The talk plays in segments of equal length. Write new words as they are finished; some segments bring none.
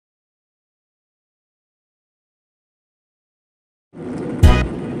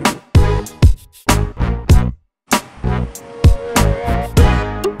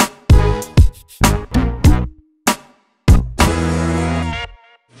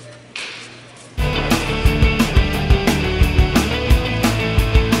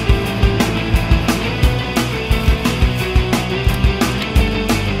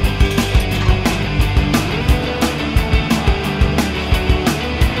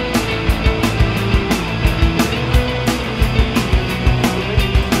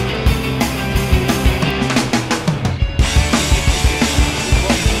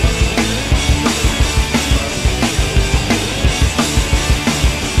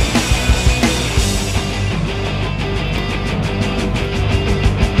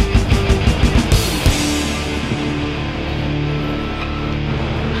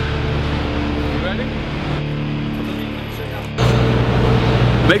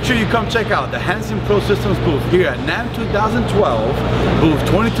Make sure you come check out the Hanson ProSystems booth here at NAMM 2012, booth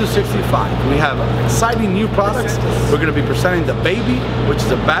 2265. We have exciting new products. We're going to be presenting the Baby, which is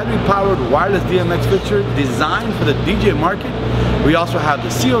a battery-powered wireless DMX fixture designed for the DJ market. We also have the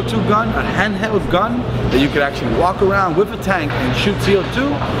CO2 gun, a handheld gun that you could actually walk around with a tank and shoot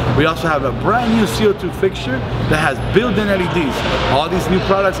CO2. We also have a brand new CO2 fixture that has built-in LEDs. All these new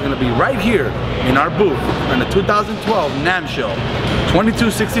products are going to be right here in our booth in the 2012 NAMM Show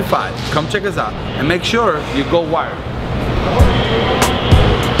 2265. Come check us out and make sure you go wired.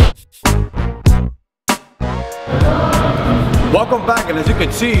 Welcome back, and as you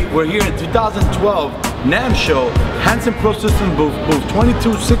can see, we're here in 2012 NAMM Show, Hanson ProSystems booth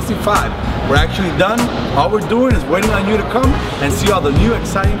 2265. We're actually done. All we're doing is waiting on you to come and see all the new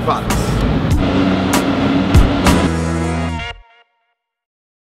exciting products.